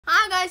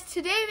guys,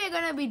 today we're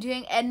going to be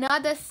doing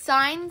another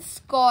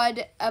Science Kilt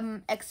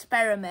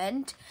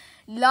experiment.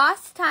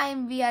 Last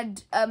time we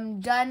had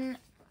done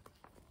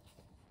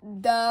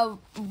the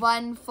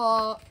one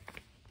for...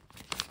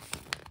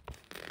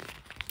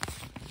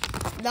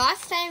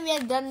 Last time we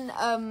had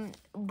done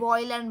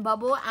boil and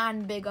bubble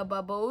and bigger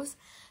bubbles.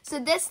 So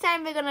this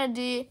time we're going to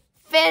do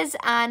fizz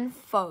and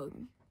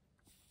foam.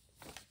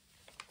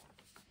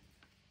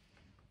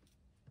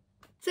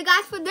 So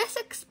guys, for this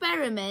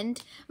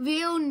experiment,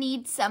 we'll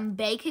need some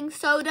baking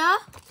soda,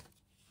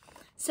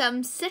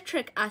 some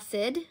citric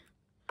acid,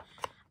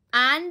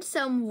 and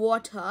some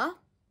water.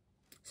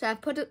 So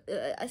I've put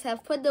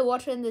the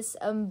water in this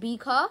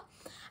beaker,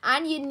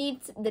 and you need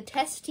the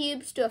test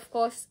tubes to, of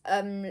course,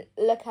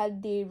 look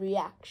at the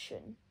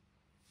reaction.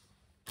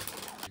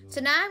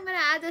 So now I'm gonna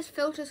add this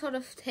filter sort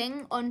of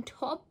thing on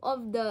top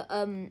of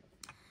the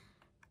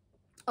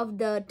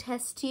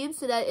test tube,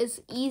 so that it's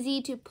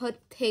easy to put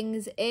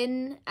things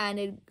in,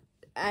 and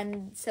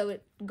so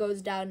it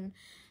goes down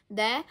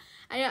there.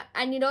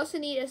 And you'd also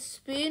need a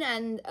spoon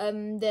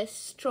and the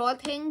straw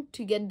thing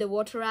to get the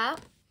water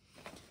out.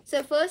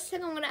 So first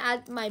thing, I'm gonna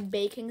add my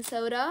baking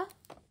soda.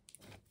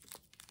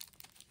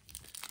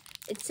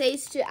 It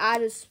says to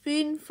add a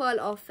spoonful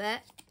of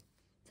it,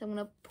 so I'm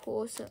gonna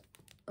pour some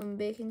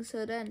baking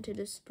soda into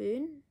the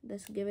spoon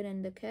that's given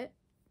in the kit.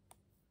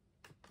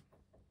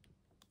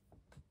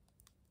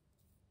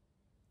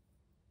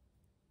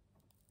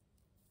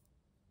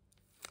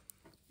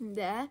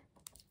 There.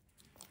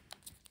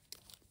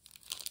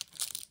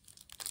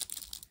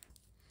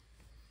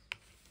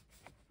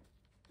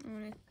 I'm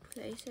going to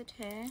place it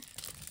here.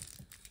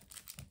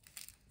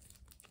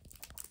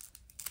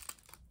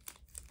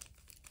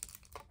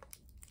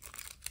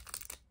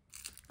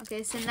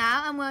 Okay, so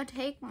now I'm going to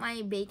take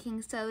my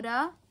baking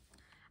soda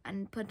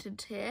and put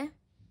it here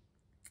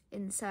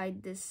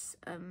inside this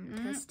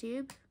test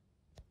tube.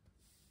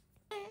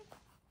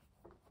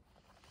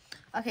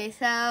 Okay,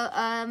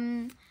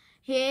 so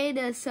here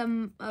there's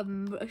some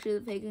brushes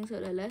of baking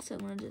soda left, so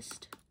I'm gonna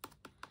just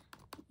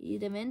use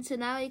them in. So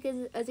now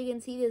as you can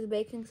see, there's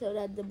baking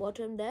soda at the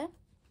bottom there.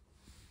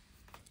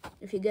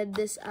 If you get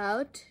this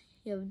out,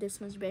 you have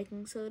this much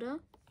baking soda.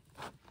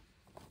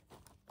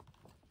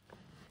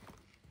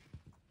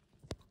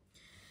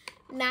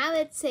 Now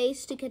it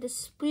says to get a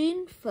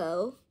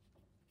spoonful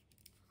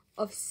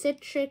of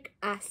citric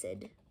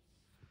acid.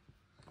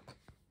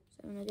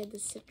 So I'm gonna get the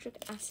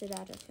citric acid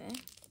out of here.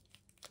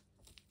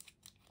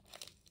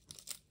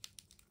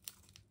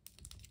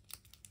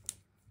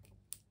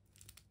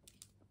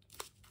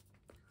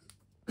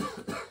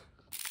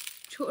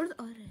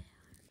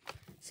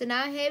 So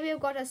now here we've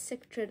got a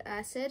citric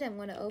acid. I'm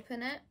going to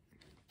open it.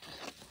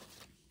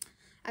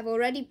 I've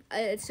already,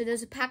 so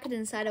there's a packet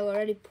inside. I've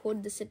already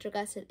poured the citric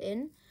acid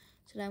in.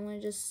 So now I'm going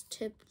to just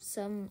tip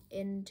some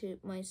into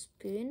my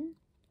spoon.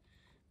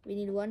 We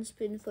need 1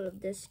 spoonful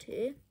of this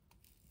too.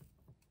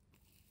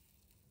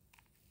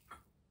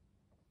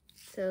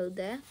 So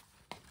there.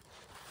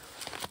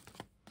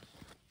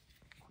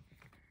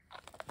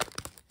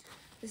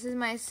 This is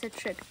my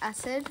citric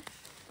acid.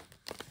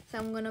 So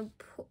I'm going to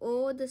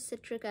pour the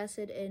citric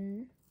acid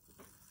in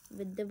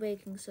with the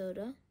baking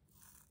soda.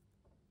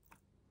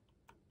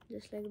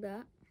 Just like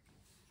that.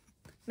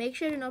 Make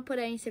sure to not put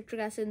any citric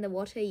acid in the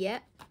water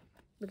yet,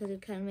 because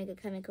it can make a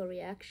chemical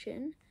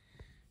reaction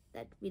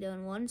that we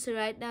don't want. So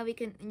right now you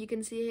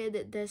can see here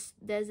that there's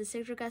the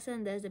citric acid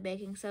and there's the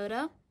baking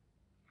soda.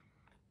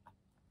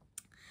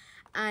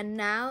 And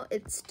now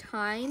it's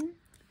time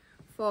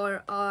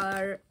for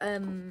our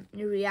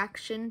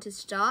reaction to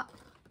start.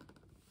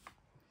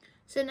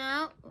 So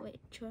now, wait,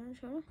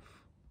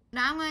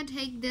 now I'm going to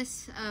take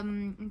this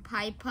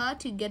piper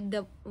to get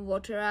the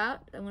water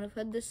out. I'm going to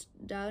put this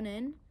down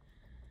in.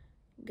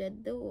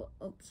 Get the,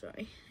 oh,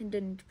 sorry, I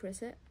didn't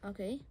press it.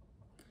 Okay.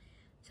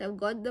 So I've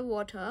got the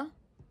water.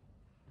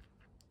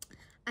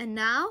 And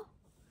now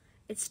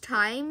it's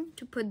time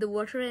to put the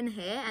water in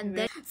here. And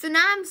then, so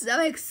now I'm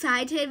so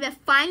excited. We're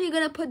finally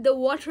going to put the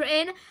water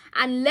in.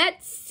 And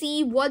let's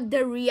see what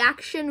the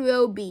reaction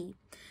will be.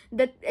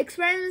 The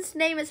experiment's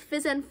name is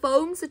fizz and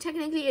foam, so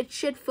technically it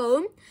should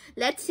foam.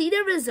 Let's see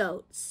the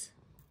results.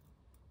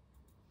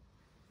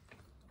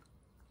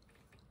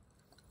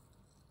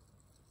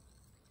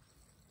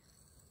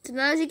 So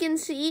now as you can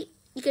see,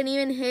 you can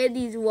even hear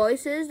these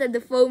voices that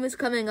the foam is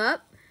coming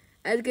up.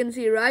 As you can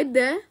see right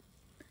there.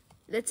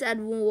 Let's add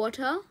more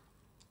water.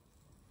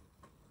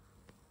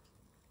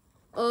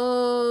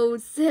 Oh,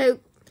 so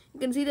you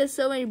can see there's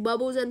so many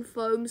bubbles and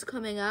foams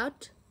coming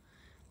out.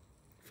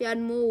 If you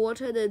add more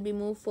water, there'll be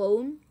more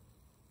foam.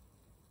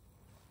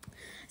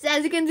 So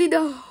as you can see,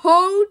 the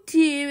whole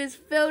tube is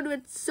filled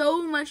with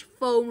so much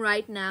foam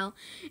right now.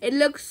 It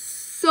looks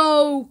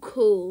so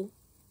cool.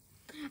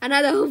 And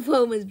now the whole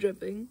foam is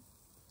dripping.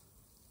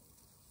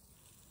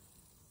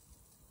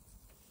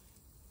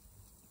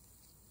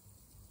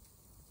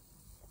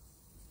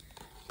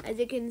 As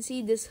you can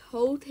see, this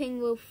whole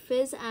thing will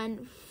fizz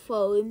and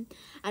foam,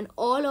 and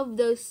all of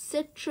those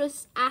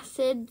citrus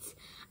acids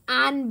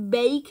and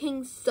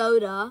baking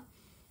soda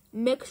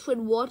mixed with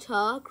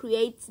water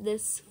creates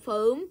this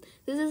foam.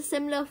 This is a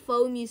similar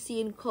foam you see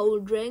in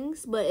cold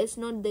drinks, but it's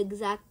not the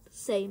exact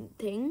same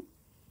thing.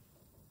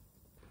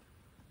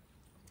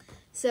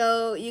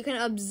 So you can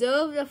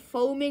observe the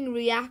foaming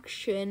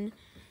reaction,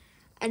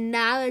 and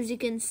now as you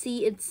can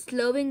see, it's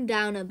slowing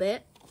down a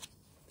bit.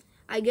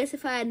 I guess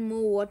if I add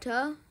more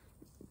water,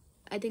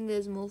 I think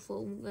there's more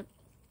foam.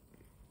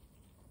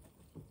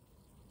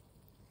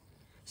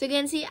 So you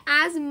can see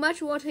as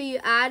much water you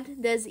add,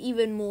 there's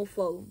even more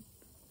foam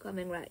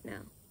coming right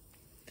now.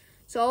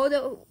 So all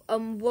the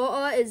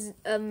water is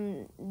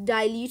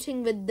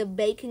diluting with the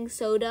baking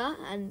soda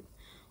and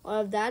all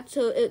of that.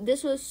 So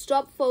this will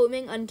stop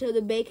foaming until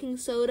the baking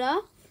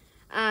soda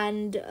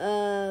and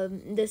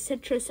the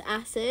citrus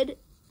acid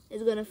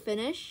is going to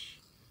finish.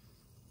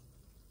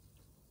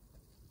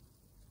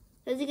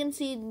 As you can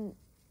see,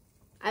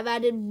 I've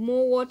added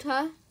more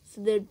water.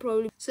 So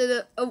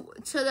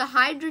the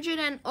hydrogen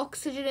and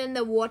oxygen in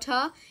the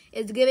water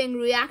is giving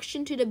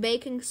reaction to the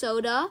baking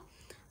soda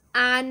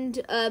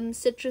and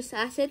citrus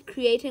acid,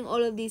 creating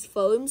all of these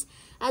foams.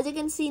 As you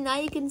can see now,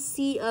 you can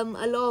see a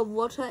lot of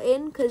water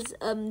in because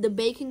the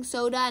baking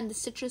soda and the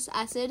citrus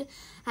acid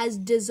has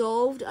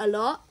dissolved a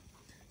lot.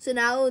 So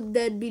now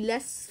there'd be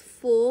less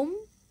foam.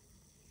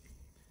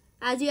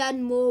 As you add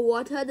more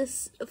water,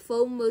 this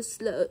foam will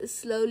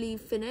slowly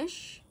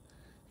finish.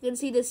 You can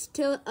see there's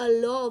still a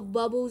lot of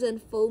bubbles and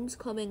foams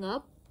coming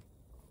up.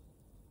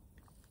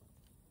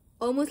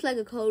 Almost like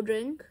a cold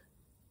drink.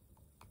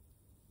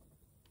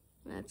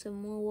 Add some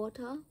more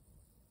water.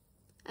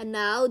 And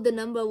now the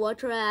number of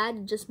water I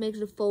add just makes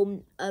the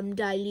foam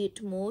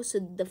dilute more. So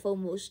the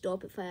foam will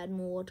stop if I add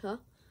more water.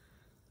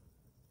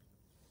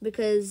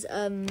 Because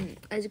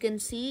as you can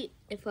see,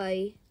 if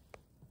I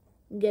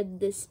get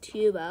this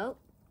tube out,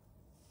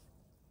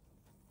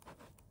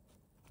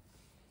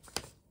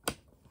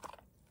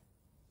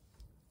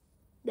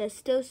 there's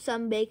still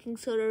some baking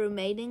soda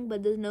remaining,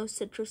 but there's no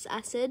citrus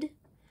acid,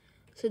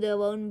 so there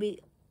won't be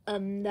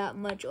that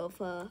much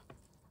of a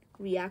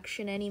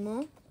reaction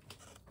anymore.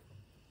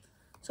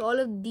 So all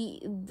of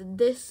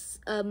this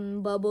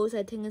bubbles,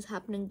 I think, is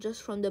happening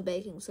just from the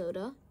baking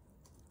soda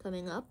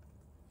coming up.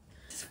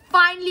 It's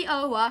finally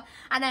over,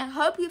 and I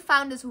hope you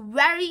found this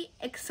very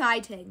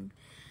exciting.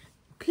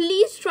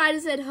 Please try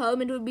this at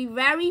home. It will be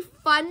very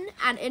fun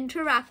and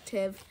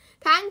interactive.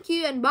 Thank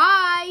you and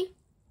bye.